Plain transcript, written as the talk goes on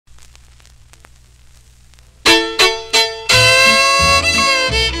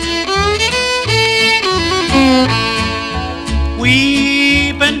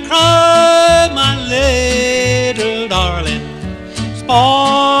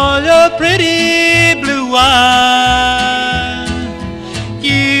pretty blue eyes.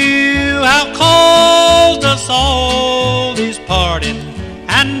 You have caused us all this parting,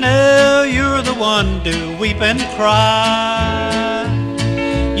 and now you're the one to weep and cry.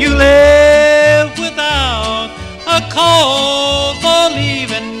 You live without a cause for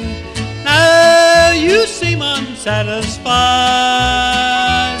leaving, now you seem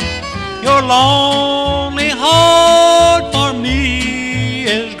unsatisfied. Your lonely heart for me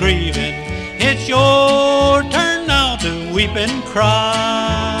is grieving, it's your turn now to weep and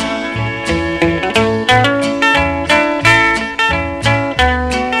cry.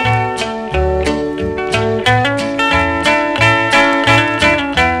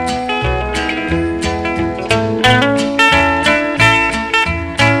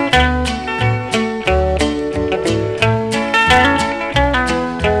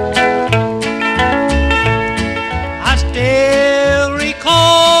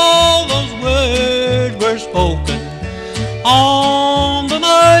 Spoken on the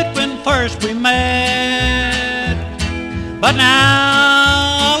night when first we met, but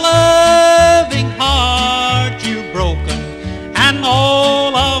now a loving heart you've broken, and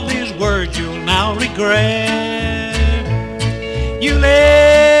all of these words you'll now regret. You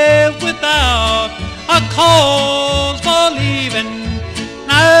live without a cause for leaving,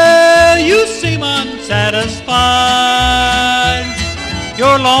 now you seem unsatisfied.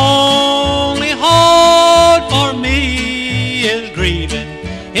 Your lonely heart for me is grieving,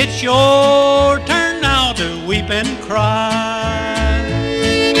 it's your turn now to weep and cry.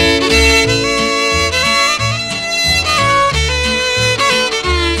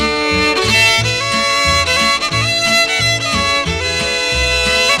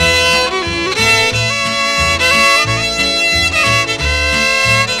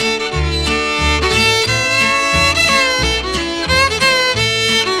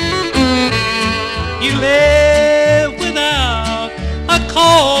 You live without a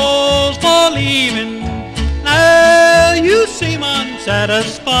cause for leaving, now you seem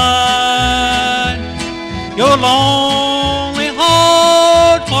unsatisfied. Your lonely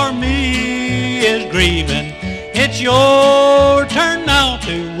heart for me is grieving, it's your turn now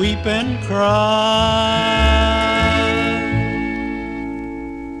to weep and cry.